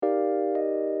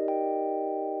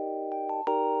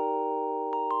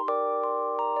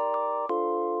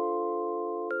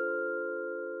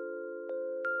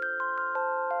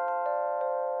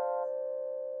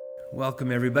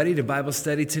Welcome, everybody, to Bible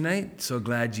study tonight. So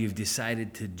glad you've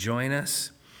decided to join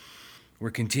us. We're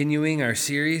continuing our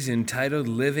series entitled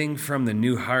Living from the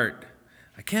New Heart.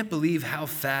 I can't believe how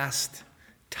fast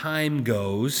time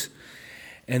goes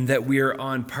and that we are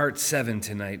on part 7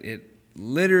 tonight. It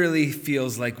literally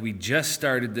feels like we just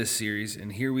started this series,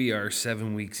 and here we are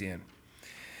 7 weeks in.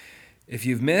 If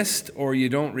you've missed or you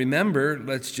don't remember,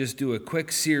 let's just do a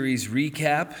quick series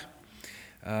recap.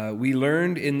 We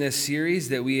learned in this series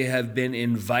that we have been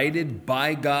invited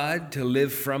by God to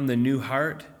live from the new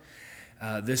heart.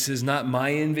 This is not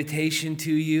my invitation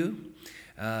to you.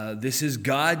 This is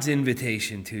God's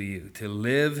invitation to you to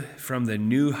live from the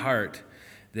new heart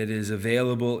that is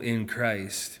available in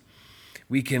Christ.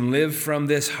 We can live from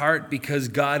this heart because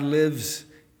God lives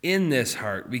in this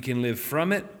heart. We can live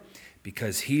from it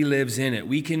because He lives in it.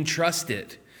 We can trust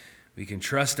it. We can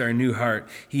trust our new heart.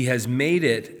 He has made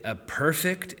it a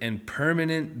perfect and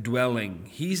permanent dwelling.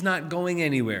 He's not going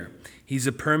anywhere. He's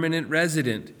a permanent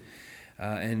resident.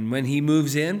 And when He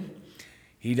moves in,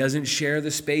 He doesn't share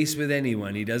the space with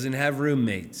anyone. He doesn't have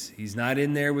roommates. He's not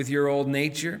in there with your old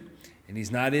nature, and He's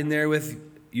not in there with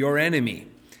your enemy.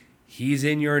 He's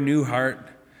in your new heart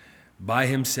by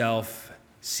Himself,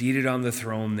 seated on the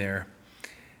throne there.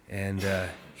 And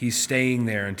He's staying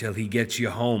there until He gets you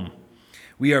home.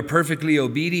 We are perfectly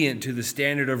obedient to the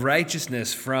standard of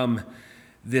righteousness from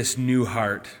this new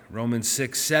heart. Romans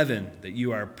 6:7, that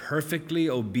you are perfectly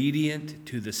obedient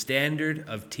to the standard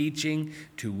of teaching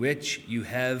to which you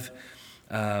have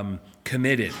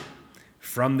committed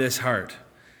from this heart.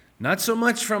 Not so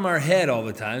much from our head all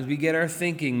the time. We get our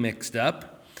thinking mixed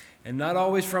up, and not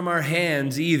always from our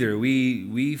hands either.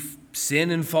 We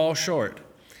sin and fall short.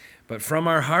 But from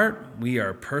our heart, we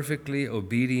are perfectly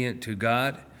obedient to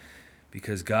God,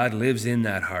 because God lives in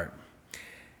that heart.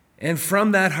 And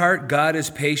from that heart, God is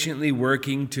patiently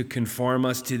working to conform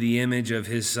us to the image of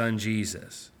His Son,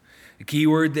 Jesus. The key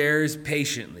word there is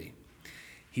patiently.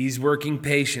 He's working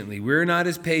patiently. We're not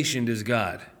as patient as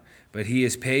God, but He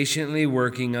is patiently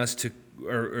working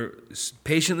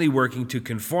patiently working to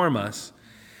conform us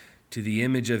to the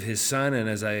image of His Son. And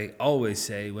as I always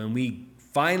say, when we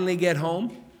finally get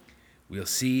home, we'll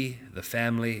see the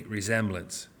family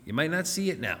resemblance. You might not see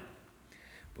it now,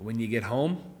 but when you get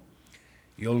home,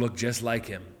 you'll look just like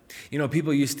Him. You know,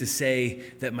 people used to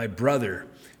say that my brother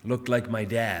looked like my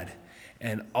dad,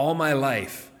 and all my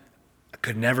life, I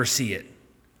could never see it.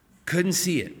 Couldn't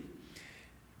see it.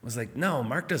 I was like, no,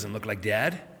 Mark doesn't look like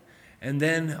Dad. And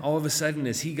then all of a sudden,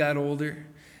 as he got older,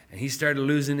 and he started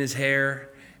losing his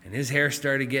hair, and his hair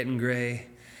started getting gray,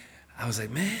 I was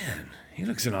like, man, he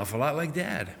looks an awful lot like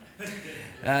Dad.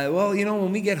 Well, you know,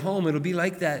 when we get home, it'll be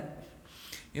like that.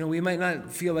 You know, we might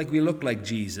not feel like we look like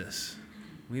Jesus.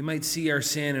 We might see our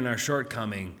sin and our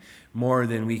shortcoming more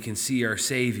than we can see our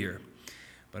Savior.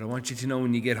 But I want you to know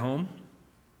when you get home,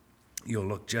 you'll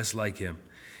look just like Him.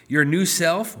 Your new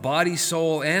self, body,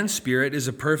 soul, and spirit, is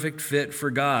a perfect fit for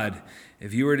God.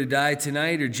 If you were to die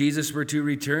tonight or Jesus were to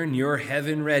return, you're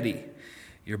heaven ready.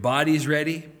 Your body's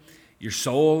ready, your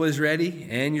soul is ready,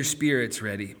 and your spirit's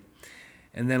ready.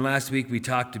 And then last week we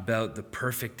talked about the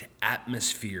perfect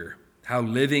atmosphere. How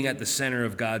living at the center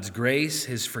of God's grace,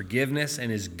 His forgiveness,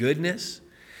 and His goodness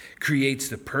creates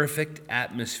the perfect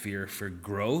atmosphere for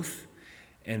growth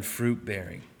and fruit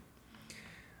bearing.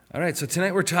 All right, so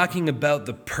tonight we're talking about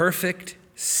the perfect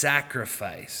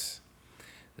sacrifice.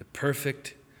 The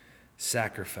perfect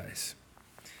sacrifice.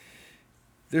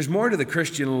 There's more to the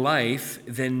Christian life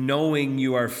than knowing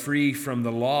you are free from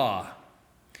the law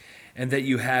and that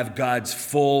you have God's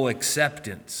full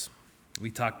acceptance.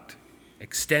 We talked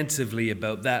extensively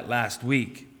about that last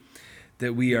week,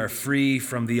 that we are free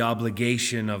from the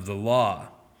obligation of the law,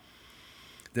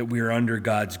 that we are under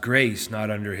God's grace,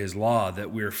 not under His law, that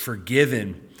we're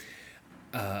forgiven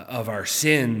of our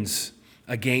sins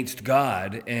against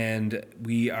God, and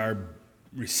we are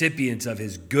recipients of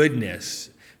His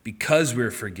goodness because we're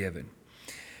forgiven.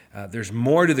 There's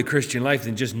more to the Christian life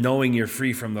than just knowing you're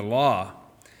free from the law.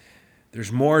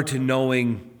 There's more to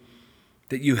knowing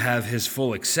that you have His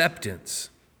full acceptance.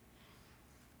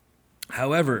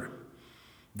 However,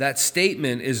 that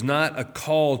statement is not a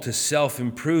call to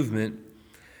self-improvement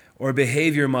or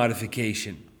behavior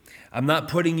modification. I'm not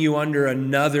putting you under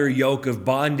another yoke of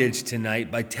bondage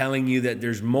tonight by telling you that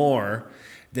there's more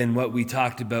than what we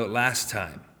talked about last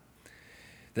time.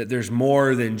 That there's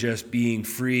more than just being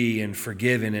free and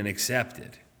forgiven and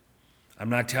accepted. I'm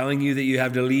not telling you that you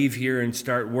have to leave here and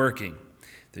start working,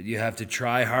 that you have to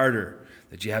try harder,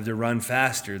 that you have to run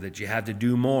faster, that you have to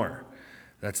do more.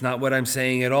 That's not what I'm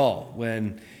saying at all.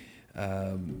 When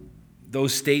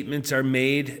those statements are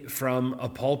made from a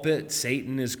pulpit.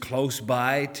 Satan is close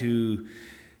by to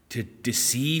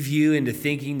deceive you into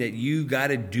thinking that you got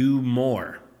to do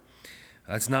more.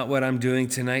 That's not what I'm doing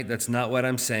tonight. That's not what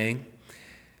I'm saying.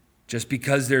 Just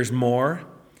because there's more,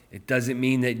 it doesn't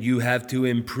mean that you have to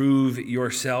improve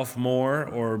yourself more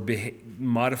or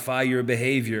modify your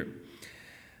behavior.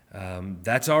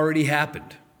 That's already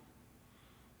happened.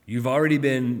 You've already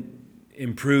been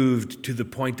improved to the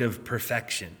point of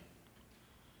perfection.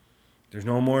 There's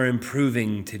no more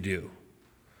improving to do.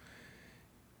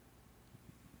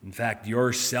 In fact,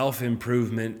 your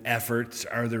self-improvement efforts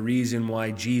are the reason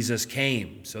why Jesus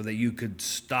came, so that you could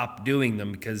stop doing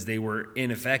them because they were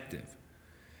ineffective.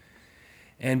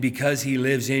 And because he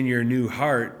lives in your new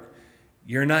heart,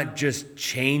 you're not just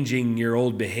changing your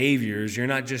old behaviors. You're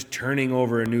not just turning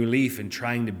over a new leaf and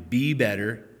trying to be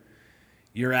better.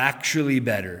 You're actually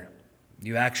better.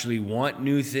 You actually want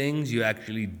new things. You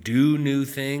actually do new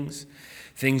things.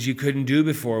 Things you couldn't do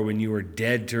before when you were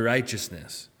dead to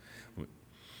righteousness.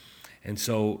 And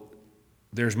so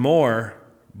there's more,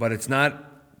 but it's not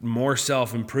more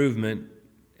self-improvement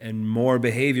and more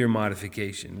behavior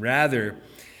modification. Rather,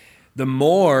 the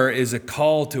more is a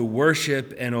call to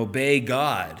worship and obey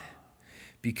God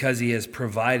because he has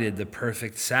provided the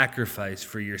perfect sacrifice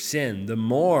for your sin. The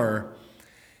more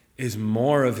is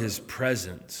more of his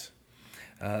presence.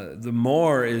 The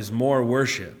more is more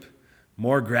worship,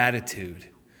 more gratitude,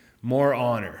 more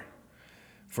honor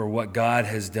for what God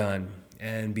has done.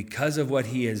 And because of what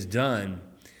he has done,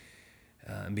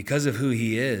 because of who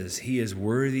he is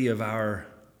worthy of our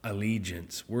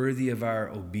allegiance, worthy of our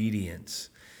obedience.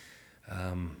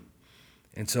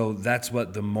 And so that's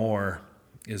what the more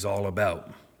is all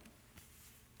about.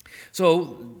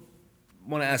 So I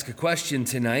want to ask a question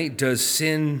tonight. Does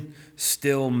sin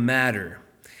still matter?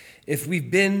 If we've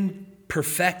been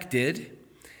perfected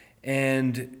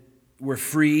and we're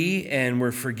free and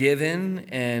we're forgiven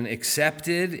and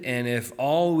accepted, and if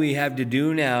all we have to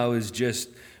do now is just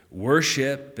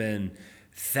worship and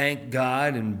thank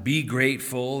God and be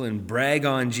grateful and brag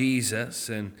on Jesus,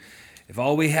 and if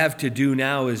all we have to do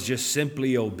now is just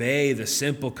simply obey the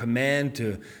simple command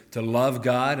to love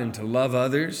God and to love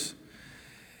others,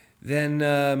 then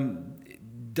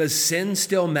does sin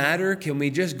still matter? Can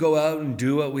we just go out and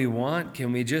do what we want?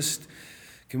 Can we just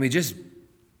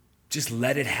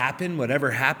let it happen,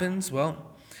 whatever happens?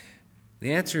 Well,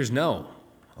 the answer is no.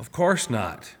 Of course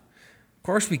not. Of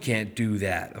course we can't do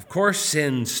that. Of course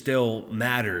sin still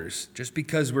matters. Just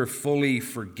because we're fully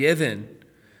forgiven,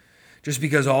 just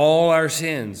because all our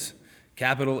sins,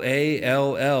 capital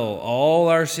A-L-L, all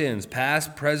our sins,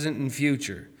 past, present, and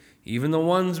future, even the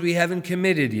ones we haven't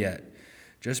committed yet,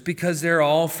 just because they're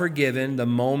all forgiven the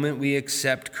moment we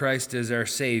accept Christ as our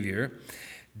Savior,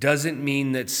 doesn't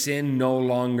mean that sin no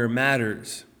longer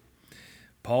matters.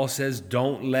 Paul says,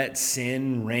 don't let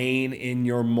sin reign in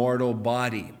your mortal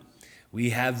body.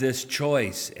 We have this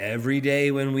choice every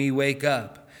day when we wake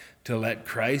up to let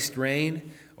Christ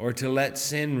reign or to let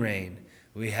sin reign.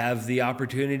 We have the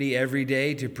opportunity every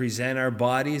day to present our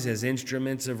bodies as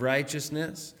instruments of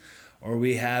righteousness, or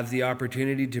we have the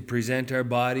opportunity to present our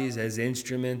bodies as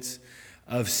instruments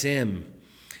of sin.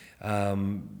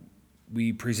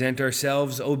 We present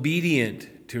ourselves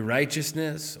obedient to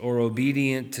righteousness or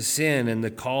obedient to sin. And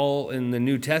the call in the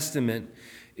New Testament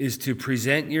is to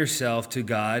present yourself to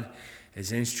God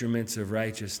as instruments of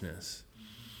righteousness.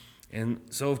 And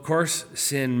so, of course,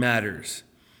 sin matters.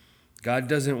 God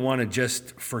doesn't want to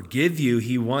just forgive you.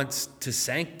 He wants to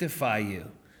sanctify you.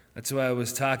 That's why I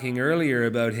was talking earlier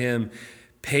about him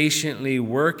patiently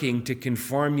working to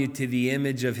conform you to the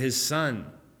image of his Son.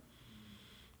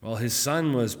 Well, his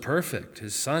Son was perfect.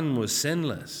 His Son was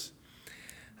sinless.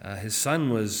 His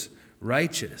Son was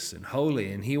righteous and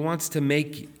holy, and he wants to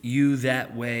make you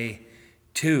that way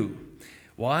too.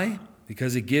 Why?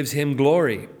 Because it gives him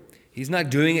glory. He's not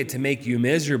doing it to make you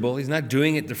miserable. He's not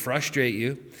doing it to frustrate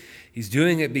you. He's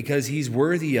doing it because he's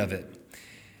worthy of it.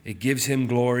 It gives him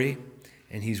glory,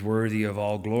 and he's worthy of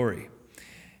all glory.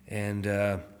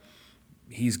 And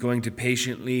he's going to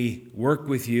patiently work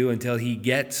with you until he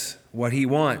gets what he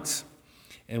wants.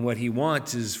 And what he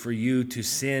wants is for you to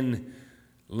sin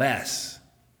less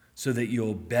so that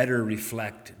you'll better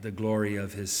reflect the glory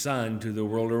of his Son to the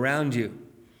world around you.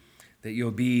 That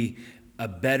you'll be a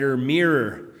better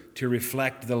mirror to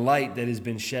reflect the light that has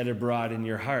been shed abroad in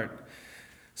your heart,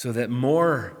 so that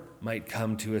more might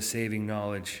come to a saving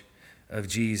knowledge of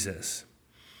Jesus.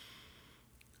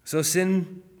 So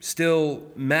sin still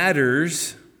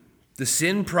matters. The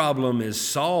sin problem is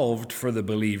solved for the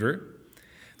believer.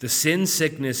 The sin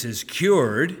sickness is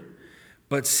cured,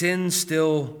 but sin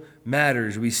still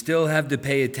matters. We still have to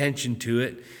pay attention to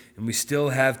it, and we still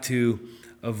have to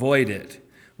avoid it.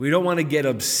 We don't want to get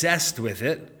obsessed with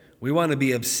it. We want to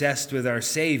be obsessed with our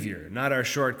Savior, not our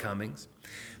shortcomings.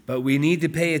 But we need to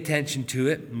pay attention to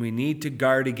it, and we need to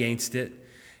guard against it,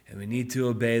 and we need to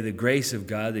obey the grace of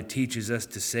God that teaches us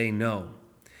to say no.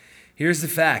 Here's the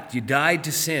fact. You died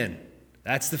to sin.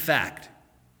 That's the fact.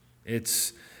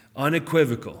 It's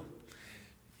unequivocal.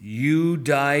 You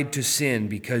died to sin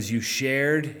because you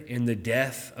shared in the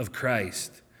death of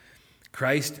Christ.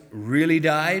 Christ really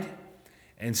died,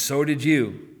 and so did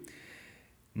you.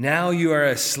 Now you are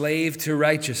a slave to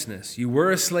righteousness. You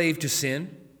were a slave to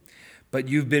sin, but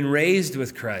you've been raised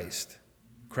with Christ.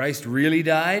 Christ really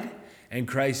died, and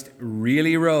Christ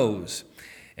really rose.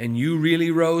 And you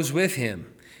really rose with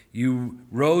him. You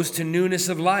rose to newness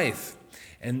of life.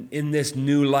 And in this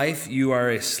new life, you are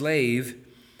a slave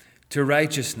to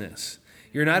righteousness.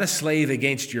 You're not a slave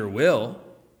against your will.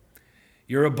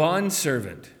 You're a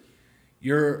bondservant.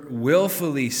 You're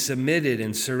willfully submitted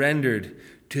and surrendered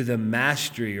to the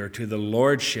mastery or to the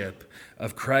lordship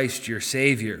of Christ, your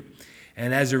Savior.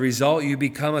 And as a result, you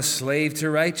become a slave to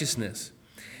righteousness.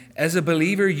 As a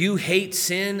believer, you hate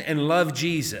sin and love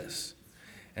Jesus.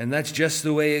 And that's just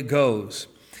the way it goes.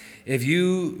 If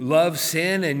you love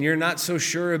sin and you're not so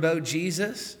sure about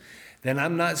Jesus, then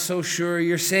I'm not so sure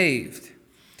you're saved.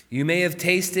 You may have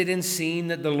tasted and seen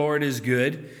that the Lord is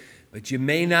good, but you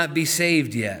may not be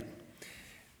saved yet.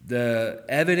 The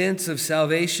evidence of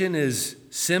salvation is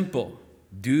simple.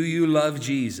 Do you love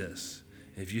Jesus?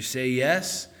 If you say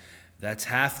yes, that's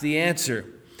half the answer.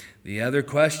 The other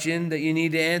question that you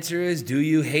need to answer is, do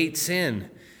you hate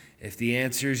sin? If the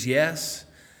answer is yes,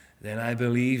 then I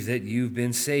believe that you've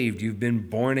been saved. You've been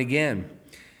born again.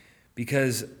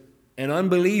 Because an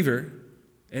unbeliever,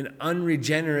 an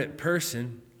unregenerate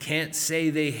person, can't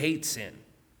say they hate sin.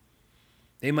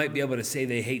 They might be able to say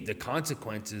they hate the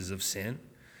consequences of sin,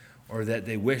 or that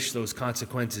they wish those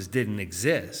consequences didn't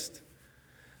exist.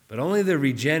 But only the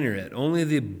regenerate, only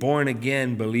the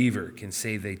born-again believer can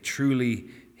say they truly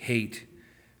hate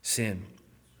sin.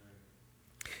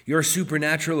 Your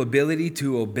supernatural ability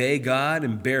to obey God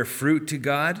and bear fruit to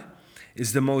God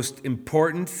is the most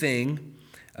important thing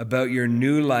about your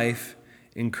new life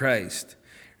in Christ.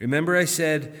 Remember I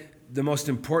said the most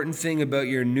important thing about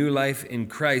your new life in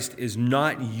Christ is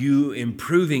not you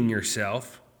improving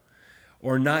yourself,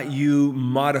 or not you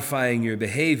modifying your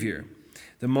behavior.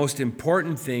 The most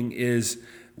important thing is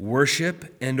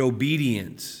worship and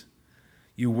obedience.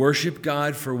 You worship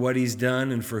God for what he's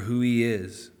done and for who he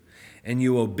is. And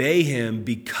you obey him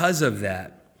because of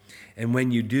that. And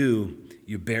when you do,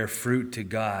 you bear fruit to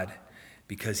God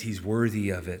because he's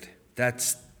worthy of it.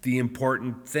 That's the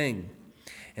important thing.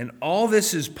 And all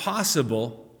this is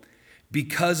possible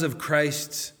because of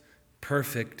Christ's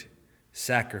perfect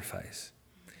sacrifice.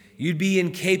 You'd be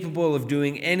incapable of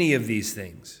doing any of these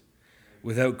things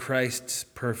without Christ's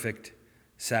perfect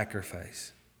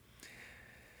sacrifice.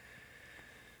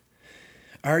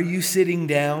 Are you sitting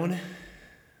down?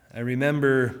 I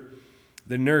remember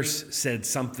the nurse said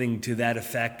something to that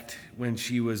effect when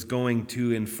she was going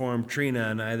to inform Trina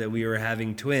and I that we were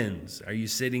having twins. Are you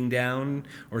sitting down,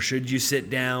 or should you sit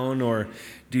down, or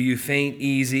do you faint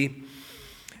easy?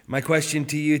 My question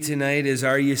to you tonight is,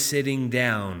 are you sitting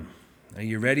down? Are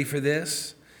you ready for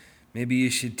this? Maybe you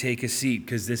should take a seat,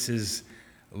 because this is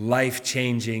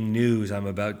life-changing news I'm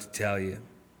about to tell you.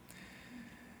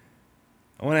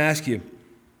 I want to ask you,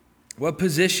 what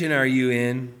position are you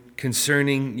in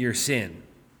concerning your sin?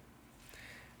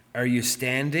 Are you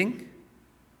standing?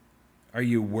 Are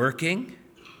you working?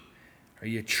 Are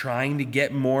you trying to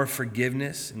get more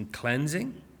forgiveness and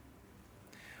cleansing?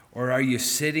 Or are you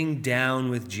sitting down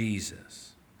with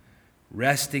Jesus,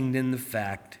 resting in the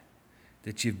fact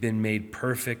that you've been made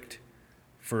perfect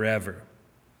forever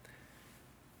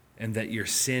and that your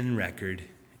sin record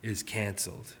is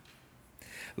canceled?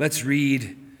 Let's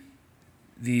read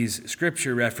these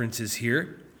scripture references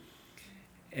here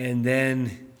and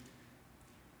then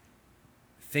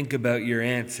think about your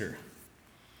answer.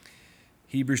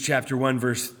 Hebrews chapter 1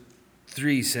 verse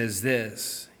 3 says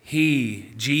this: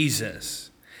 He,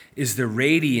 Jesus, is the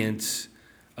radiance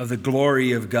of the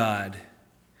glory of God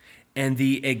and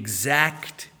the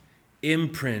exact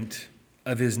imprint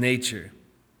of his nature.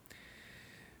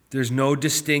 There's no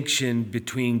distinction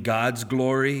between God's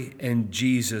glory and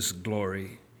Jesus'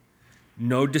 glory.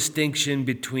 No distinction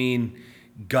between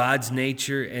God's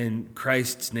nature and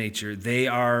Christ's nature. They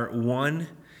are one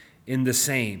in the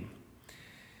same.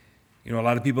 You know, a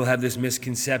lot of people have this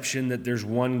misconception that there's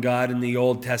one God in the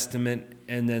Old Testament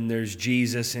and then there's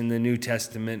Jesus in the New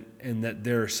Testament, and that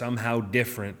they're somehow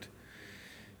different.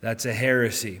 That's a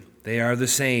heresy. They are the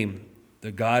same.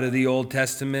 The God of the Old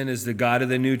Testament is the God of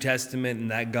the New Testament,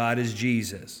 and that God is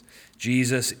Jesus.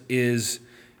 Jesus is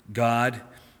God.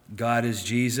 God is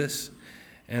Jesus.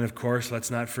 And of course, let's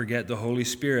not forget the Holy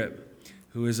Spirit,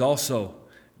 who is also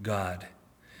God.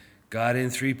 God in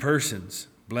three persons,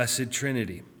 blessed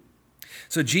Trinity.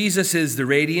 So Jesus is the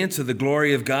radiance of the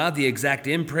glory of God, the exact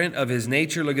imprint of his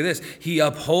nature. Look at this. He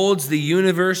upholds the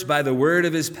universe by the word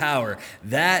of his power.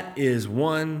 That is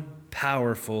one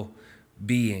powerful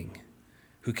being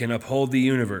who can uphold the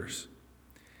universe.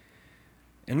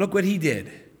 And look what he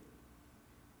did.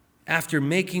 After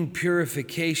making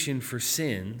purification for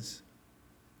sins,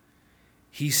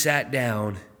 he sat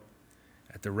down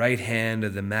at the right hand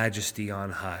of the Majesty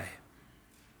on high.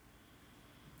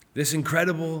 This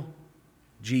incredible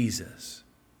Jesus,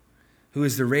 who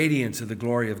is the radiance of the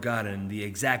glory of God and the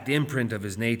exact imprint of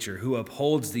his nature, who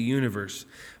upholds the universe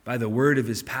by the word of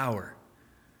his power,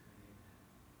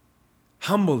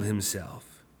 humbled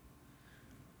himself,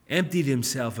 emptied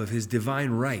himself of his divine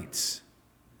rights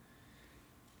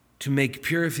to make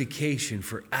purification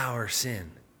for our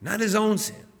sin, not his own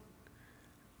sin,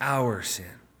 our sin.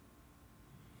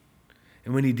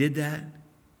 And when he did that,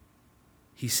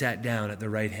 he sat down at the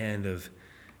right hand of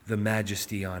the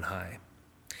Majesty on high.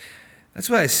 That's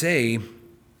why I say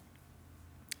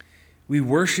we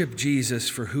worship Jesus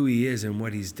for who he is and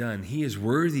what he's done. He is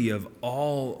worthy of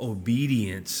all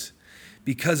obedience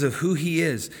because of who he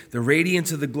is, the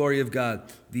radiance of the glory of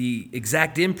God, the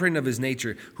exact imprint of his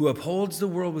nature, who upholds the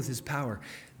world with his power.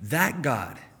 That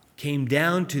God came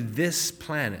down to this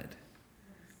planet,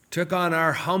 took on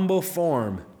our humble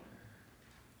form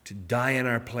to die in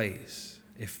our place.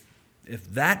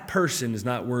 If that person is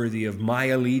not worthy of my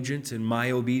allegiance and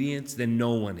my obedience, then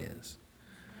no one is.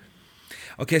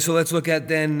 Okay, so let's look at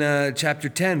then chapter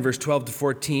 10, verse 12 to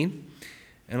 14.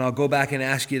 And I'll go back and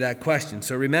ask you that question.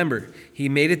 So remember, he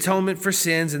made atonement for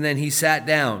sins and then he sat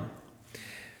down.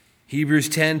 Hebrews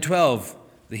 10:12,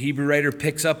 the Hebrew writer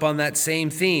picks up on that same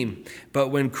theme. But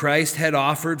when Christ had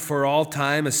offered for all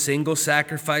time a single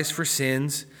sacrifice for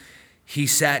sins, he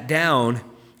sat down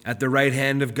at the right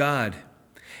hand of God.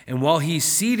 And while he's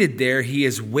seated there, he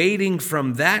is waiting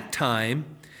from that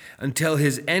time until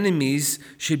his enemies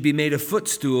should be made a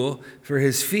footstool for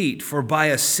his feet. For by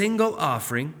a single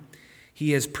offering,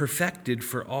 he has perfected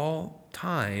for all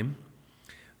time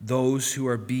those who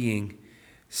are being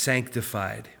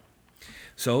sanctified.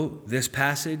 So this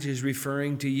passage is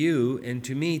referring to you and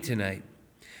to me tonight,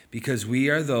 because we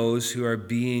are those who are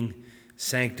being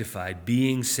sanctified,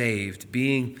 being saved,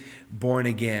 being born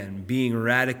again, being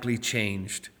radically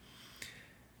changed.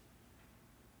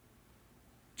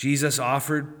 Jesus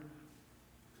offered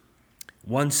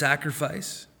one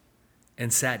sacrifice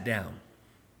and sat down.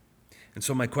 And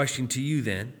so my question to you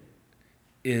then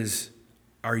is,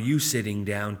 are you sitting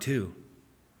down too?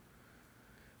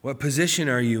 What position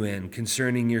are you in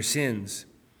concerning your sins?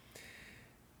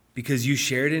 Because you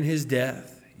shared in his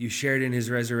death, you shared in his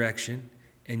resurrection,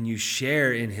 and you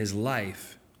share in his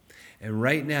life. And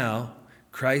right now,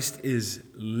 Christ is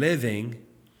living,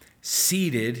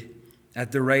 seated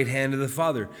at the right hand of the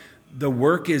Father. The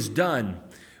work is done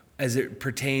as it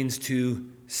pertains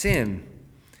to sin.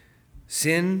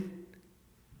 Sin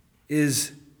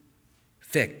is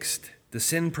fixed. The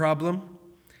sin problem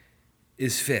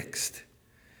is fixed.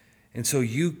 And so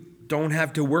you don't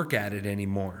have to work at it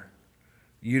anymore.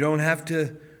 You don't have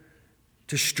to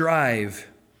strive.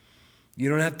 You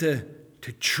don't have to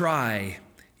try.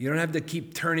 You don't have to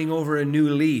keep turning over a new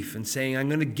leaf and saying, I'm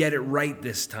going to get it right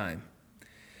this time.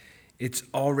 It's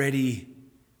already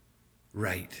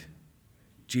right.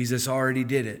 Jesus already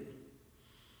did it.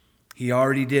 He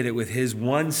already did it with his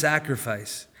one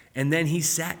sacrifice. And then he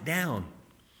sat down.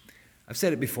 I've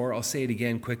said it before. I'll say it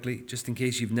again quickly, just in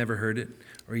case you've never heard it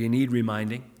or you need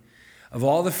reminding. Of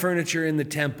all the furniture in the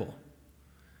temple,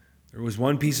 there was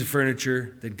one piece of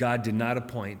furniture that God did not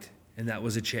appoint, and that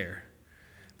was a chair.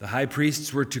 The high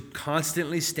priests were to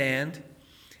constantly stand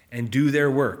and do their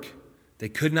work. They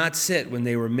could not sit when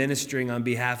they were ministering on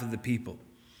behalf of the people.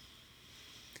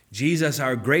 Jesus,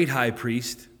 our great high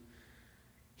priest,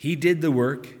 he did the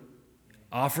work,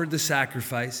 offered the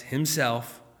sacrifice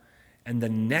himself, and the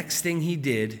next thing he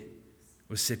did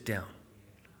was sit down,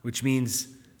 which means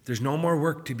there's no more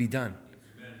work to be done.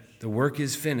 The work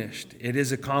is finished. It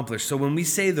is accomplished. So when we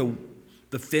say the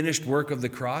finished work of the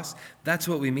cross, that's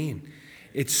what we mean.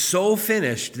 It's so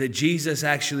finished that Jesus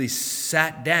actually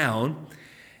sat down,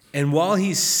 and while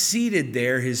he's seated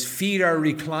there, his feet are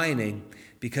reclining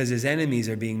because his enemies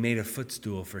are being made a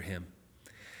footstool for him.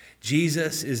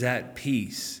 Jesus is at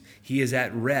peace. He is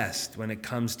at rest when it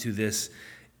comes to this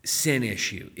sin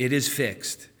issue. It is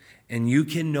fixed. And you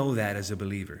can know that as a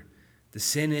believer. The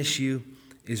sin issue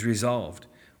is resolved.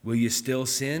 Will you still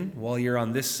sin while you're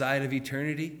on this side of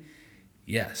eternity?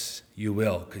 Yes, you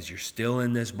will, because you're still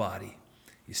in this body.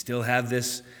 You still have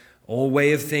this old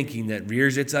way of thinking that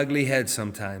rears its ugly head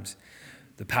sometimes.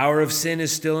 The power of sin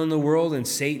is still in the world, and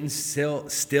Satan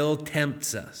still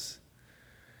tempts us.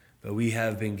 But we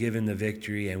have been given the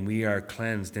victory, and we are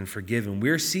cleansed and forgiven.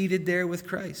 We're seated there with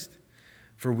Christ,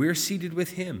 for we're seated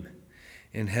with him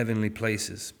in heavenly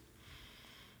places.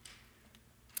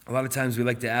 A lot of times we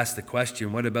like to ask the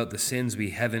question, what about the sins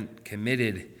we haven't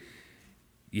committed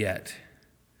yet?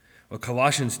 Well,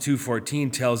 Colossians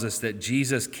 2:14 tells us that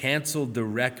Jesus canceled the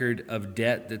record of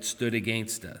debt that stood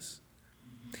against us.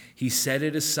 He set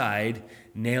it aside,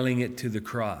 nailing it to the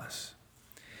cross.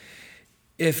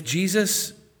 If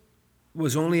Jesus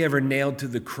was only ever nailed to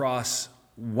the cross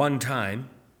one time,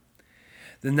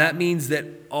 then that means that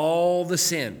all the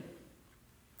sin,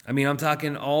 I'm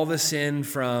talking all the sin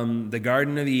from the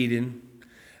Garden of Eden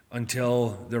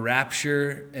until the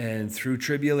rapture and through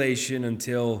tribulation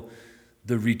until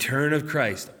the return of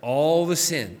Christ, all the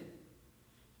sin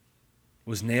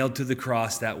was nailed to the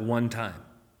cross that one time.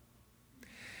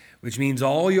 Which means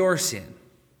all your sin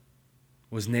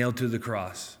was nailed to the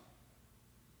cross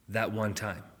that one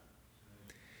time.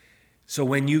 So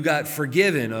when you got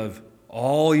forgiven of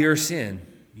all your sin,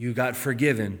 you got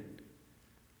forgiven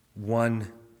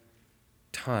one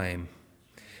time.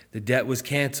 The debt was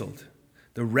canceled.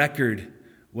 The record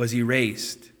was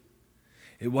erased.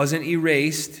 It wasn't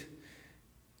erased,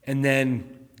 and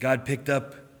then God picked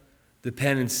up the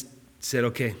pen and said,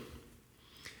 okay,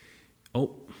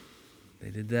 oh,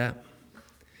 they did that.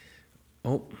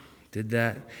 Oh, did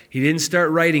that. He didn't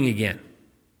start writing again.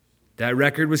 That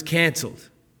record was canceled.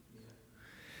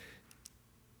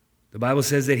 The Bible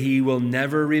says that he will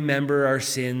never remember our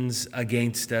sins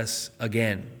against us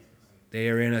again. They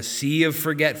are in a sea of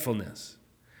forgetfulness.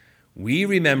 We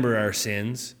remember our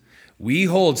sins. We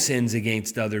hold sins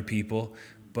against other people,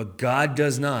 but God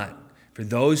does not. For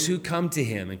those who come to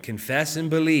him and confess and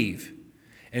believe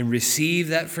and receive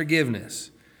that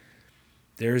forgiveness,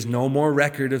 there is no more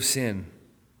record of sin.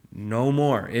 No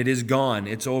more. It is gone.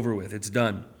 It's over with. It's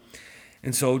done.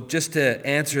 And so just to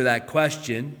answer that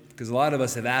question, because a lot of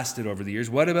us have asked it over the years,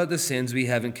 what about the sins we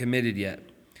haven't committed yet?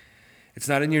 It's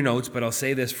not in your notes, but I'll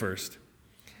say this first.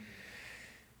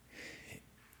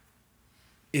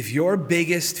 If your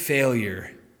biggest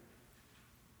failure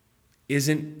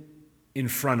isn't in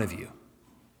front of you,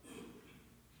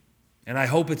 and I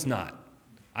hope it's not.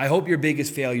 I hope your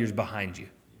biggest failure is behind you.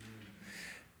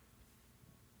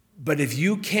 But if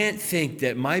you can't think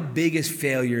that my biggest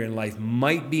failure in life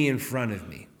might be in front of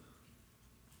me,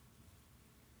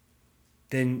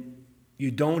 then you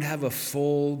don't have a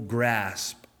full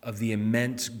grasp of the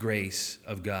immense grace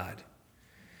of God.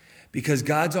 Because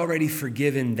God's already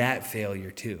forgiven that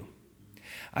failure too.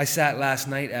 I sat last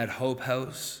night at Hope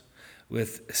House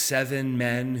with 7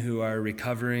 men who are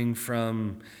recovering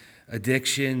from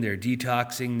addiction. They're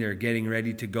detoxing. They're getting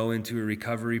ready to go into a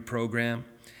recovery program.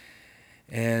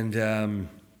 And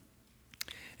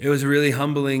it was a really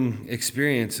humbling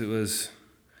experience. It was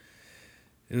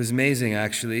amazing,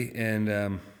 actually.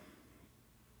 And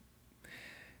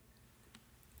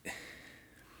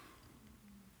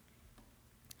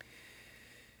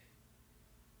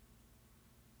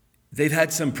they've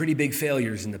had some pretty big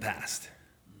failures in the past.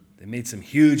 They made some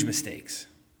huge mistakes.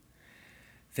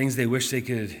 Things they wish they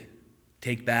could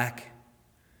take back.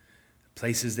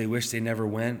 Places they wish they never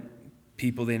went.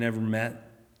 People they never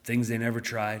met. Things they never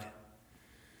tried.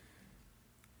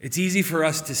 It's easy for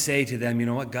us to say to them, you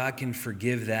know what, God can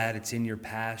forgive that. It's in your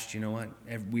past. You know what,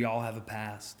 we all have a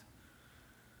past.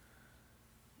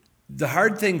 The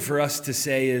hard thing for us to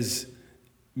say is,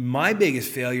 my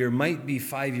biggest failure might be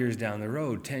 5 years down the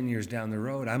road, 10 years down the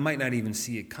road. I might not even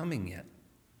see it coming yet.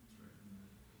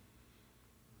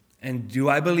 And do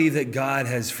I believe that God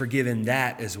has forgiven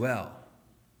that as well?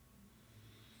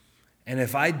 And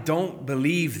if I don't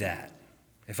believe that,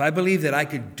 if I believe that I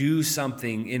could do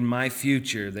something in my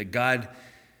future that God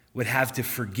would have to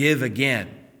forgive again,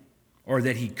 or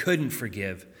that he couldn't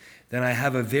forgive, then I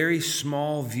have a very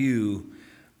small view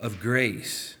of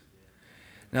grace.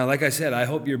 Now, like I said, I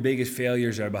hope your biggest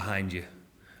failures are behind you.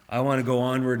 I want to go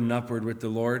onward and upward with the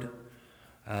Lord.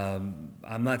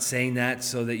 I'm not saying that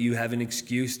so that you have an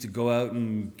excuse to go out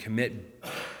and commit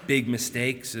big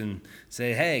mistakes and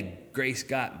say, hey, grace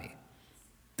got me.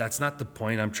 That's not the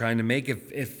point I'm trying to make.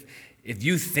 If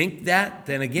you think that,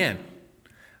 then again,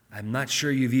 I'm not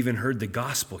sure you've even heard the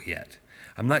gospel yet.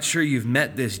 I'm not sure you've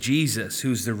met this Jesus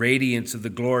who's the radiance of the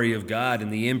glory of God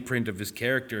and the imprint of his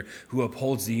character, who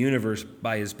upholds the universe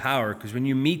by his power. Because when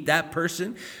you meet that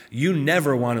person, you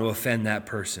never want to offend that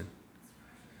person.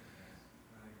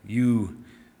 You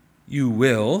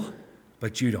will,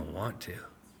 but you don't want to.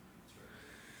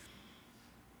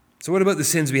 So what about the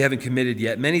sins we haven't committed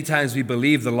yet? Many times we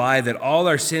believe the lie that all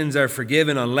our sins are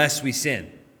forgiven unless we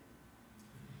sin.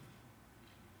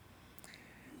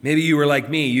 Maybe you were like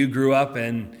me. You grew up,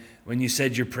 and when you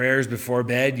said your prayers before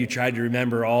bed, you tried to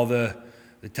remember all the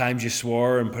times you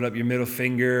swore and put up your middle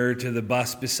finger to the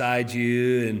bus beside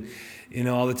you, and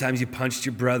all the times you punched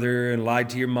your brother and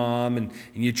lied to your mom, and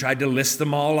you tried to list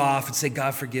them all off and say,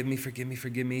 God, forgive me, forgive me,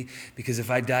 forgive me, because if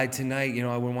I died tonight,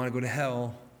 I wouldn't want to go to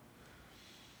hell.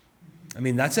 I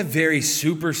mean, that's a very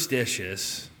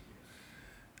superstitious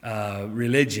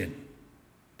religion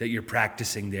that you're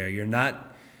practicing there.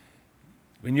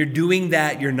 When you're doing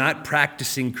that, you're not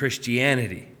practicing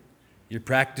Christianity. You're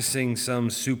practicing some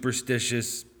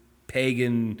superstitious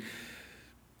pagan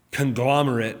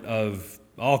conglomerate of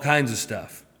all kinds of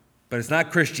stuff. But it's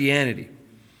not Christianity.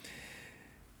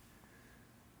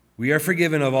 We are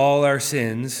forgiven of all our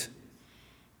sins,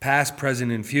 past,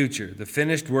 present, and future. The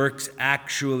finished work's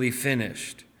actually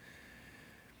finished.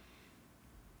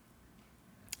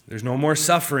 There's no more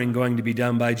suffering going to be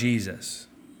done by Jesus.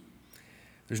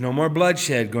 There's no more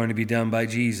bloodshed going to be done by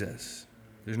Jesus.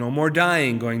 There's no more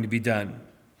dying going to be done.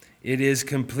 It is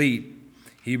complete.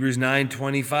 Hebrews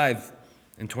 9:25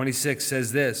 and 26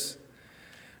 says this,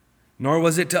 nor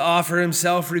was it to offer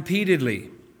himself repeatedly.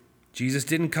 Jesus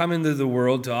didn't come into the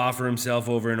world to offer himself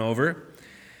over and over.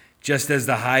 Just as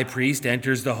the high priest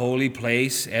enters the holy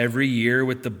place every year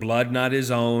with the blood not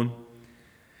his own,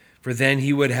 for then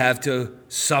he would have to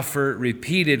suffer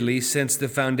repeatedly since the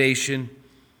foundation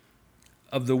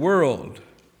of the world.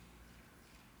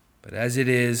 But as it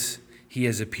is, he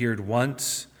has appeared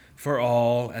once for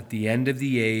all at the end of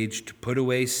the age to put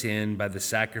away sin by the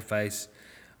sacrifice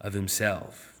of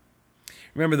himself.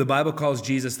 Remember, the Bible calls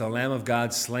Jesus the Lamb of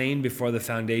God slain before the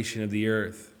foundation of the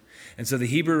earth. And so the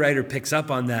Hebrew writer picks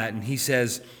up on that, and he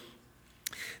says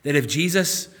that if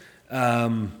Jesus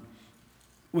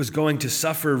was going to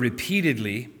suffer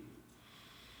repeatedly,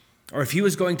 or if he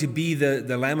was going to be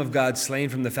the Lamb of God slain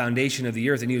from the foundation of the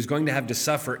earth, and he was going to have to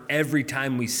suffer every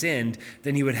time we sinned,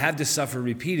 then he would have to suffer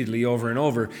repeatedly over and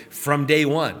over from day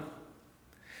one.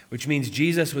 Which means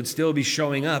Jesus would still be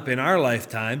showing up in our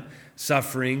lifetime,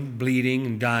 suffering, bleeding,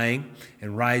 and dying,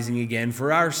 and rising again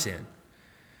for our sin.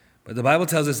 But the Bible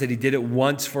tells us that he did it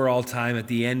once for all time at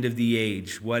the end of the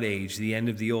age. What age? The end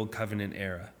of the old covenant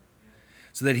era.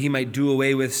 So that he might do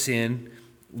away with sin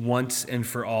once and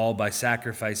for all by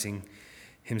sacrificing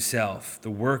himself. The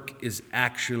work is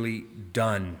actually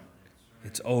done.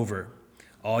 It's over.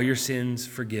 All your sins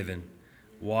forgiven,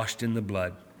 washed in the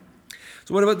blood.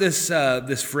 So what about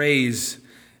this phrase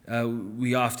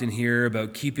we often hear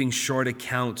about keeping short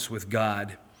accounts with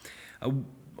God?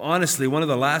 Honestly, one of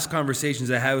the last conversations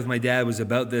I had with my dad was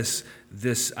about this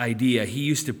idea. He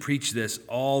used to preach this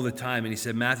all the time, and he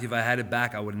said, Matthew, if I had it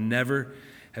back, I would never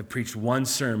have preached one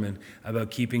sermon about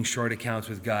keeping short accounts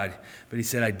with God. But he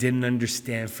said, I didn't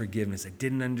understand forgiveness. I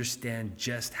didn't understand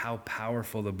just how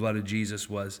powerful the blood of Jesus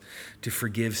was to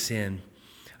forgive sin.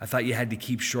 I thought you had to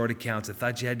keep short accounts. I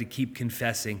thought you had to keep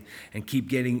confessing and keep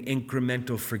getting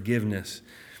incremental forgiveness.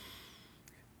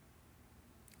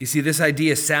 You see, this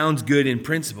idea sounds good in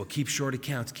principle. Keep short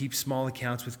accounts. Keep small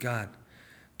accounts with God.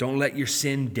 Don't let your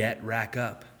sin debt rack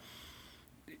up.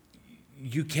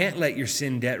 You can't let your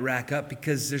sin debt rack up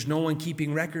because there's no one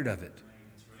keeping record of it.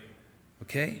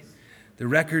 Okay? The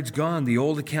record's gone. The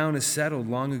old account is settled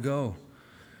long ago.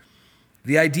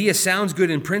 The idea sounds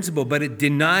good in principle, but it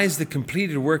denies the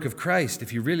completed work of Christ,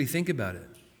 if you really think about it.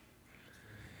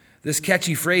 This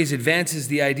catchy phrase advances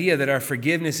the idea that our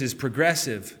forgiveness is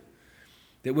progressive,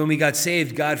 that when we got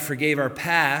saved, God forgave our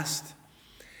past,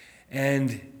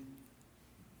 and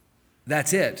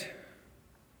that's it.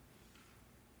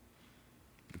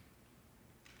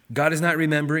 God is not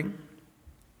remembering.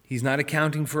 He's not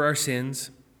accounting for our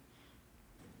sins.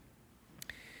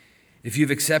 If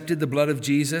you've accepted the blood of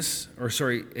Jesus,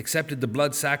 accepted the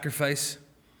blood sacrifice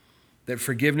that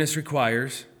forgiveness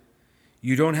requires,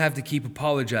 you don't have to keep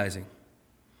apologizing.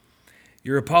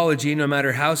 Your apology, no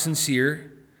matter how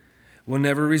sincere, will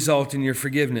never result in your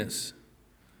forgiveness.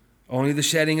 Only the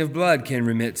shedding of blood can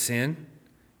remit sin,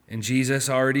 and Jesus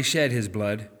already shed his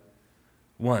blood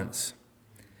once.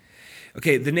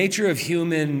 Okay, the nature of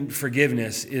human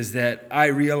forgiveness is that I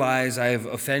realize I have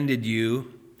offended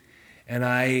you, and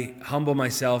I humble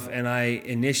myself and I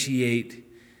initiate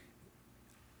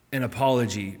an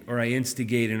apology, or I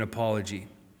instigate an apology.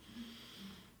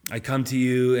 I come to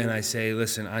you and I say,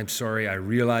 listen, I'm sorry. I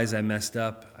realize I messed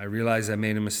up. I realize I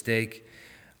made a mistake.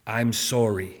 I'm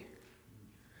sorry.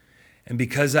 And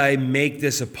because I make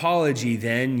this apology,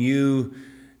 then you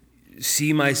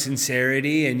see my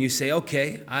sincerity and you say,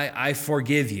 okay, I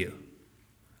forgive you.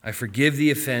 I forgive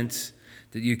the offense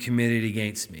that you committed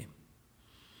against me.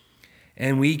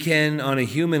 And we can, on a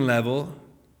human level,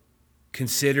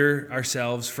 consider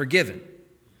ourselves forgiven.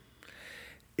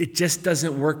 It just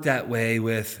doesn't work that way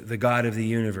with the God of the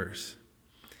universe.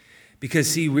 Because,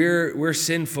 see, we're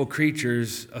sinful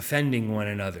creatures offending one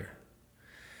another.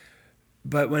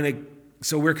 But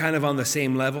so we're kind of on the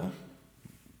same level.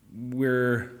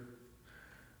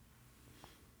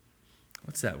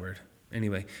 What's that word?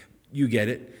 Anyway, you get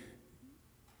it.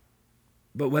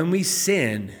 But when we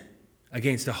sin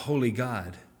against a holy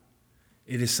God,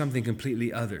 it is something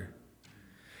completely other.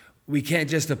 We can't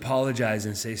just apologize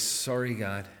and say, sorry,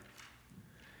 God.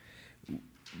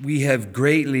 We have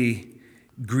greatly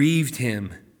grieved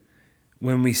him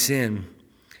when we sin.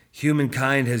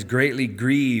 Humankind has greatly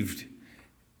grieved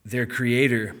their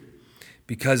Creator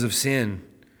because of sin.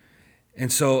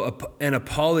 And so an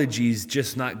apology is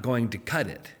just not going to cut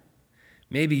it.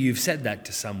 Maybe you've said that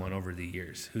to someone over the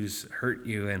years who's hurt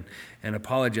you and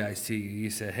apologized to you. You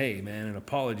said, hey, man, an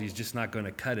apology is just not going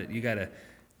to cut it. You got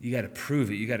to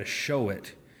prove it. You got to show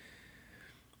it.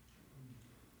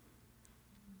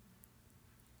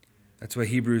 That's why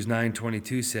Hebrews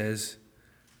 9:22 says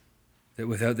that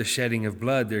without the shedding of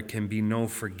blood, there can be no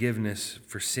forgiveness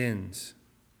for sins.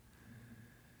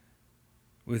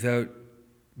 Without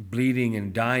bleeding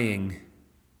and dying,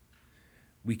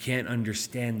 we can't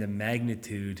understand the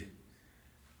magnitude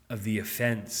of the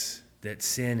offense that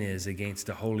sin is against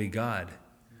a holy God.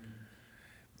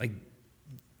 Like,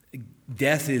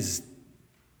 death is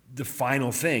the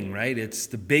final thing, right? It's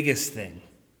the biggest thing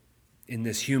in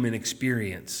this human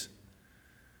experience.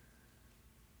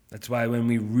 That's why when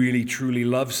we really, truly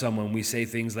love someone, we say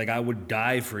things like, I would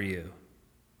die for you.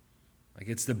 Like,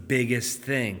 it's the biggest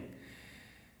thing.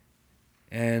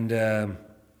 And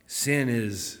sin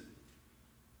is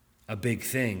a big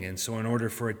thing. And so in order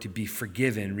for it to be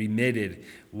forgiven, remitted,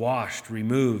 washed,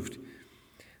 removed,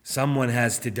 someone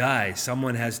has to die.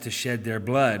 Someone has to shed their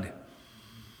blood.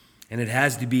 And it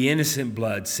has to be innocent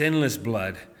blood, sinless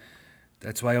blood.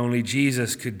 That's why only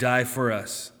Jesus could die for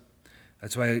us.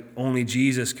 That's why only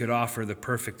Jesus could offer the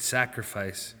perfect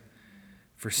sacrifice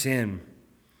for sin.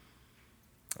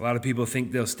 A lot of people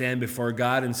think they'll stand before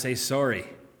God and say sorry.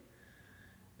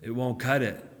 It won't cut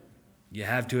it. You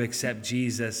have to accept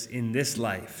Jesus in this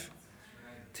life.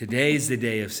 Today's the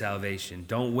day of salvation.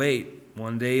 Don't wait.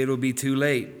 One day it'll be too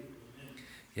late.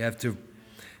 You have to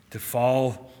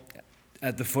fall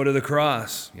at the foot of the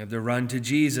cross. You have to run to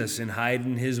Jesus and hide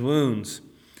in his wounds.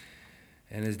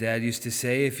 And as Dad used to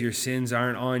say, if your sins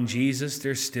aren't on Jesus,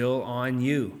 they're still on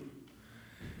you.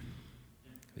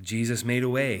 But Jesus made a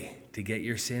way to get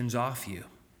your sins off you.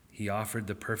 He offered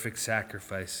the perfect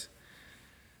sacrifice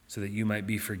so that you might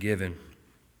be forgiven.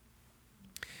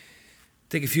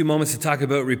 Take a few moments to talk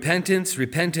about repentance.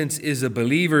 Repentance is a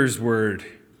believer's word.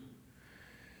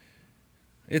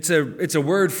 It's a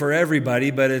word for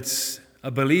everybody, but it's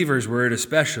a believer's word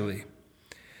especially.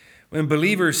 When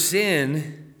believers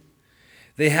sin,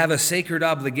 they have a sacred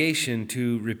obligation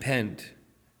to repent,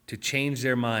 to change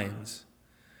their minds.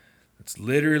 That's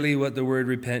literally what the word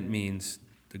repent means.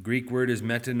 The Greek word is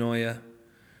metanoia,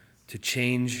 to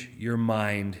change your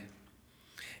mind.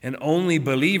 And only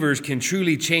believers can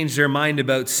truly change their mind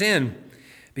about sin,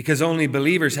 because only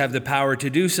believers have the power to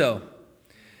do so.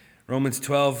 Romans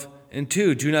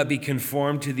 12:2, do not be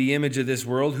conformed to the image of this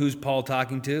world. Who's Paul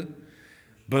talking to?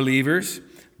 Believers.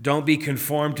 Don't be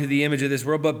conformed to the image of this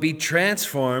world, but be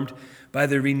transformed by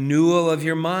the renewal of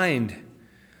your mind,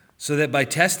 so that by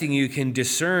testing you can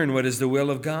discern what is the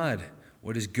will of God,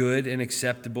 what is good and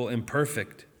acceptable and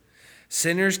perfect.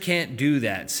 Sinners can't do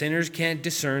that. Sinners can't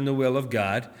discern the will of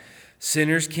God.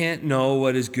 Sinners can't know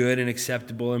what is good and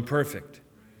acceptable and perfect.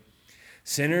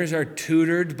 Sinners are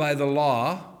tutored by the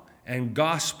law and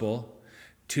gospel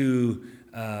to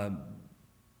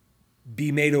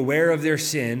be made aware of their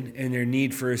sin and their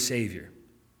need for a Savior.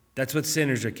 That's what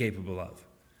sinners are capable of.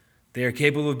 They are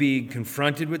capable of being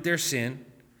confronted with their sin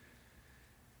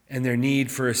and their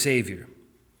need for a Savior.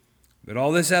 But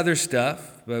all this other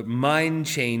stuff, but mind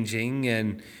changing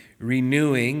and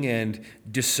renewing and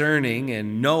discerning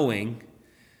and knowing,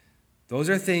 those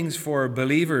are things for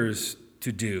believers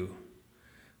to do.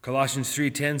 Colossians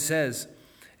 3:10 says,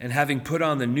 and having put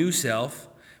on the new self,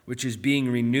 which is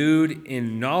being renewed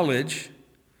in knowledge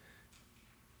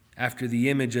after the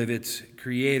image of its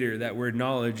creator. That word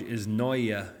knowledge is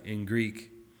noia in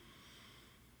Greek.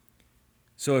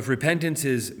 So if repentance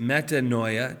is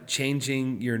metanoia,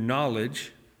 changing your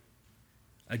knowledge,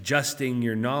 adjusting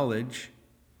your knowledge,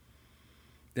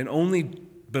 then only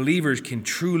believers can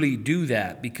truly do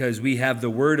that, because we have the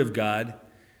Word of God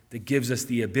that gives us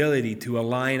the ability to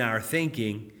align our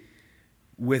thinking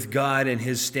with God and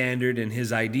His standard and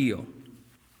His ideal.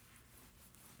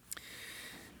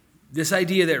 This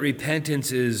idea that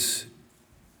repentance is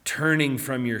turning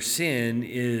from your sin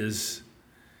is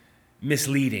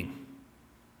misleading.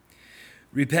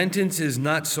 Repentance is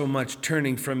not so much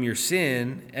turning from your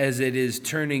sin as it is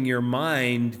turning your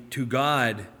mind to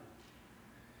God.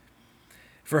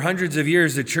 For hundreds of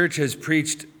years, the church has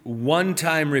preached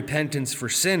one-time repentance for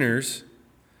sinners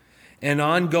and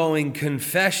ongoing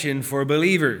confession for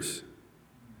believers,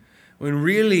 when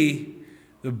really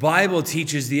the Bible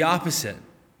teaches the opposite.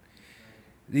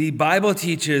 The Bible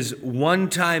teaches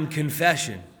one-time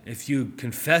confession. If you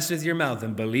confess with your mouth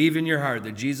and believe in your heart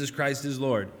that Jesus Christ is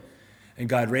Lord and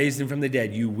God raised him from the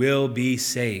dead, you will be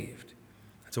saved.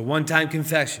 It's a one-time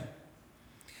confession.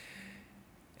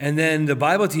 And then the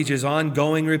Bible teaches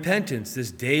ongoing repentance,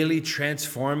 this daily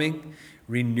transforming,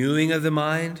 renewing of the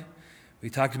mind.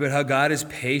 We talked about how God is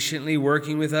patiently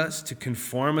working with us to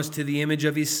conform us to the image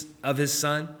of his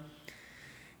Son.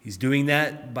 He's doing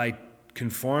that by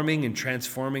conforming and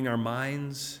transforming our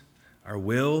minds, our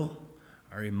will,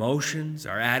 our emotions,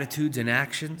 our attitudes and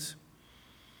actions.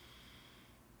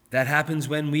 That happens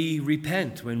when we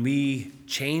repent, when we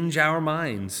change our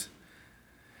minds.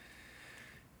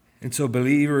 And so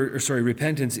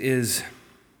repentance is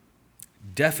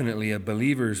definitely a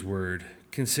believer's word.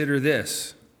 Consider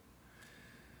this.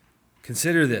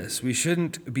 We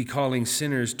shouldn't be calling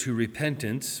sinners to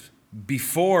repentance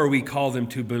before we call them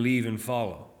to believe and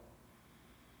follow.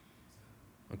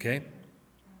 Okay?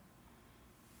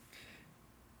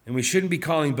 And we shouldn't be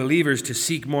calling believers to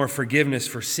seek more forgiveness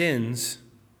for sins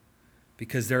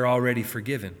because they're already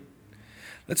forgiven.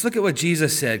 Let's look at what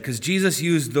Jesus said, because Jesus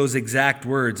used those exact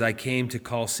words, I came to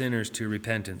call sinners to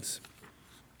repentance.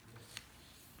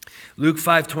 Luke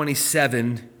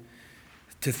 5:27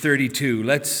 to 32.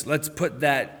 Let's put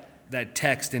that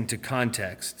text into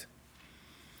context.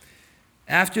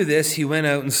 After this, he went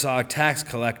out and saw a tax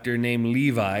collector named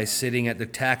Levi sitting at the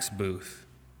tax booth.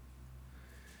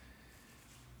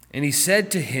 And he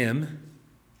said to him,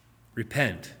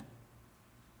 repent.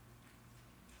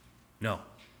 No.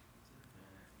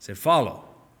 He said, follow.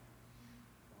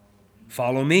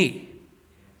 Follow me.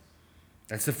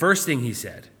 That's the first thing he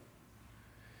said.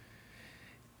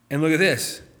 And look at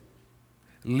this.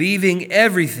 Leaving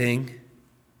everything,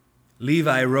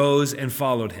 Levi rose and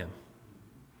followed him.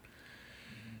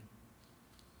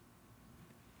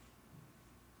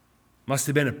 Must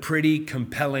have been a pretty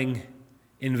compelling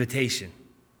invitation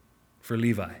for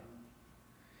Levi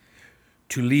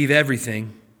to leave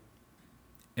everything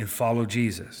and follow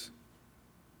Jesus.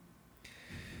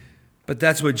 But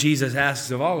that's what Jesus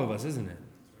asks of all of us, isn't it?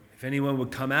 If anyone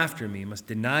would come after me, he must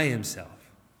deny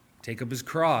himself, take up his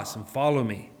cross and follow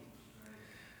me.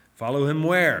 Follow him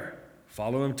where?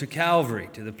 Follow him to Calvary,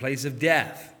 to the place of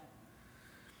death.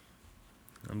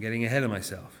 I'm getting ahead of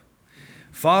myself.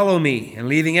 Follow me, and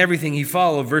leaving everything he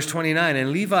followed. Verse 29,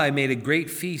 and Levi made a great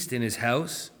feast in his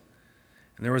house,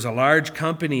 and there was a large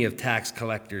company of tax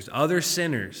collectors, other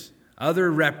sinners,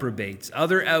 other reprobates,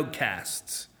 other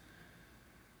outcasts.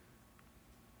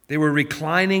 They were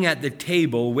reclining at the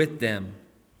table with them.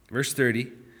 Verse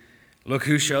 30, look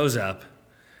who shows up.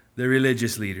 The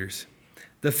religious leaders,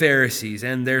 the Pharisees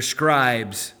and their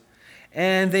scribes.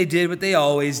 And they did what they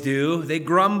always do. They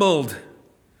grumbled.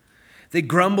 They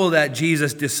grumbled at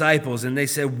Jesus' disciples, and they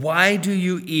said, why do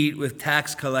you eat with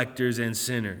tax collectors and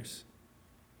sinners?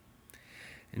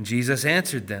 And Jesus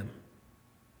answered them,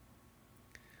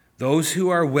 those who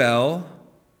are well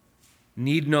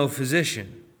need no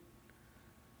physician,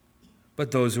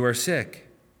 but those who are sick.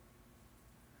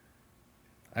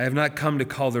 I have not come to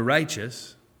call the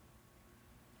righteous,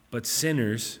 but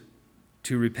sinners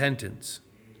to repentance.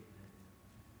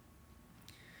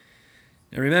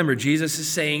 Now remember, Jesus is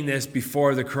saying this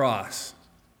before the cross.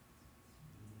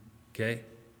 Okay?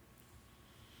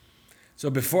 So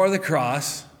before the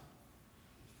cross,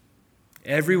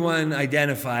 everyone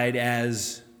identified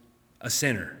as a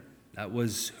sinner. That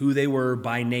was who they were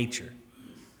by nature.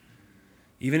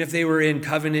 Even if they were in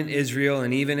covenant Israel,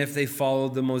 and even if they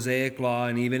followed the Mosaic law,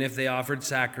 and even if they offered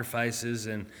sacrifices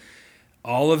and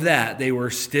all of that, they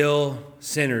were still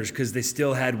sinners because they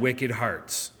still had wicked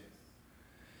hearts.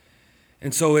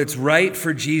 And so it's right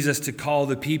for Jesus to call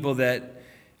the people that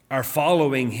are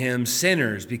following him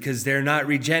sinners because they're not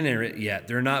regenerate yet.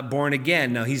 They're not born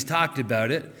again. Now, he's talked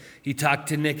about it. He talked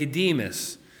to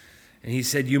Nicodemus, and he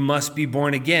said, you must be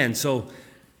born again. So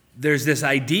there's this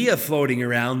idea floating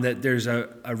around that there's a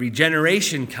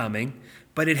regeneration coming,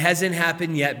 but it hasn't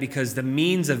happened yet because the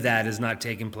means of that has not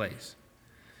taken place.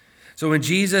 So when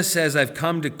Jesus says, I've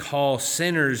come to call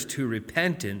sinners to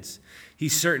repentance, he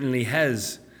certainly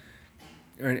has,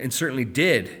 and certainly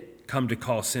did come to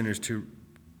call sinners to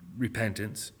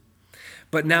repentance.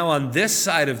 But now on this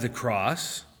side of the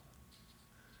cross,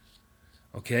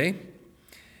 okay,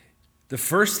 the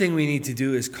first thing we need to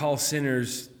do is call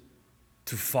sinners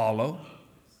to follow.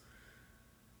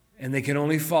 And they can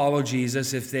only follow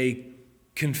Jesus if they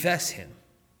confess him,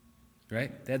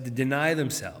 right? They have to deny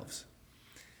themselves.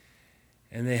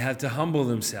 And they have to humble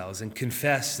themselves and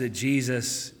confess that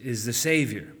Jesus is the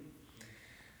Savior.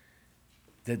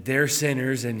 That they're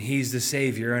sinners and he's the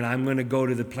Savior, and I'm going to go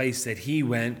to the place that he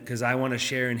went because I want to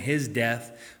share in his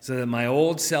death so that my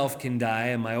old self can die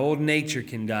and my old nature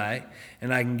can die,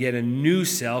 and I can get a new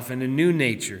self and a new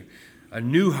nature, a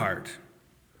new heart,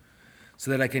 so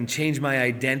that I can change my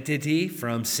identity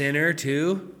from sinner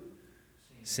to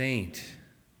saint.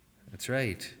 That's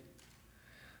right.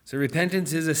 So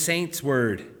repentance is a saint's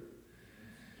word.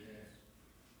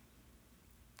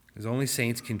 Because only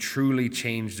saints can truly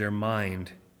change their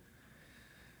mind.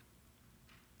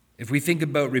 If we think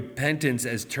about repentance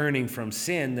as turning from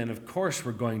sin, then of course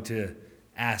we're going to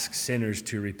ask sinners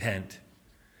to repent.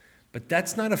 But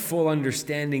that's not a full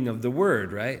understanding of the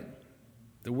word, right?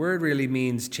 The word really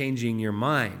means changing your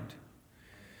mind.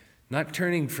 Not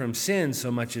turning from sin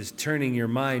so much as turning your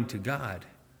mind to God.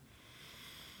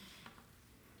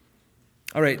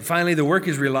 All right, finally, the work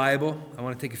is reliable. I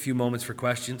want to take a few moments for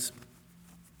questions.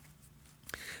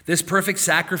 This perfect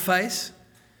sacrifice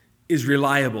is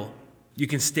reliable. You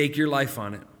can stake your life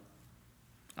on it.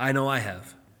 I know I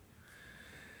have.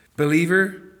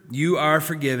 Believer, you are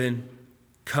forgiven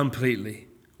completely,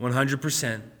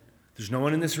 100%. There's no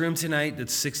one in this room tonight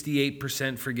that's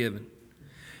 68% forgiven.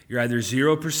 You're either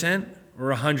 0%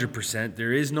 or 100%.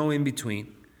 There is no in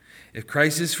between. If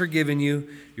Christ has forgiven you,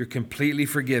 you're completely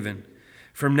forgiven.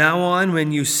 From now on,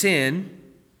 when you sin,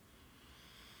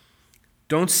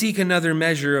 don't seek another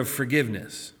measure of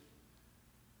forgiveness.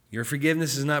 Your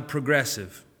forgiveness is not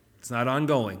progressive. It's not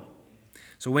ongoing.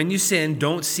 So when you sin,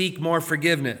 don't seek more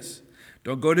forgiveness.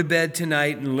 Don't go to bed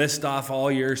tonight and list off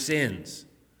all your sins,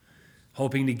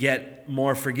 hoping to get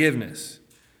more forgiveness.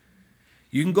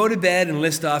 You can go to bed and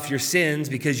list off your sins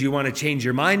because you want to change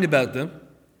your mind about them.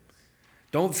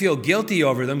 Don't feel guilty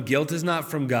over them. Guilt is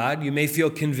not from God. You may feel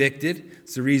convicted.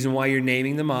 It's the reason why you're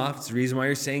naming them off. It's the reason why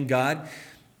you're saying, God,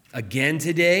 again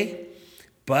today,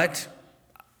 but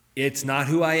it's not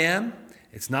who I am.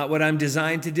 It's not what I'm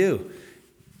designed to do.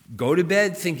 Go to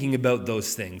bed thinking about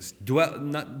those things.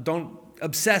 Don't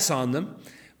obsess on them,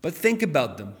 but think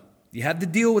about them. You have to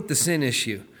deal with the sin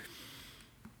issue.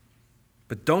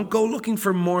 But don't go looking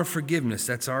for more forgiveness.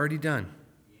 That's already done.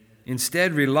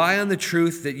 Instead, rely on the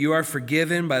truth that you are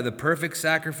forgiven by the perfect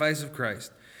sacrifice of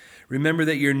Christ. Remember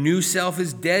that your new self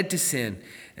is dead to sin,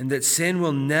 and that sin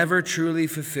will never truly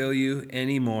fulfill you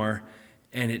anymore,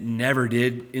 and it never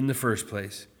did in the first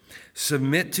place.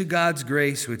 Submit to God's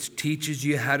grace, which teaches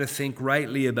you how to think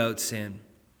rightly about sin.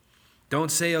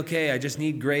 Don't say, okay, I just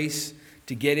need grace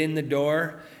to get in the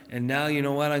door, and now you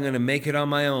know what, I'm going to make it on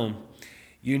my own.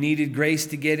 You needed grace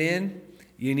to get in.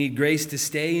 You need grace to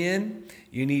stay in.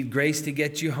 You need grace to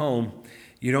get you home.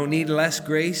 You don't need less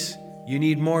grace. You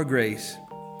need more grace.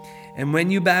 And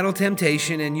when you battle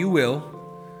temptation, and you will,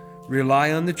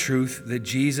 rely on the truth that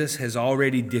Jesus has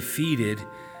already defeated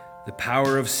the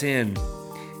power of sin.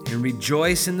 And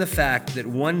rejoice in the fact that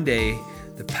one day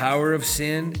the power of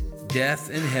sin, death,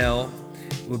 and hell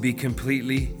will be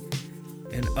completely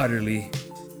and utterly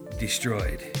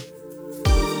destroyed.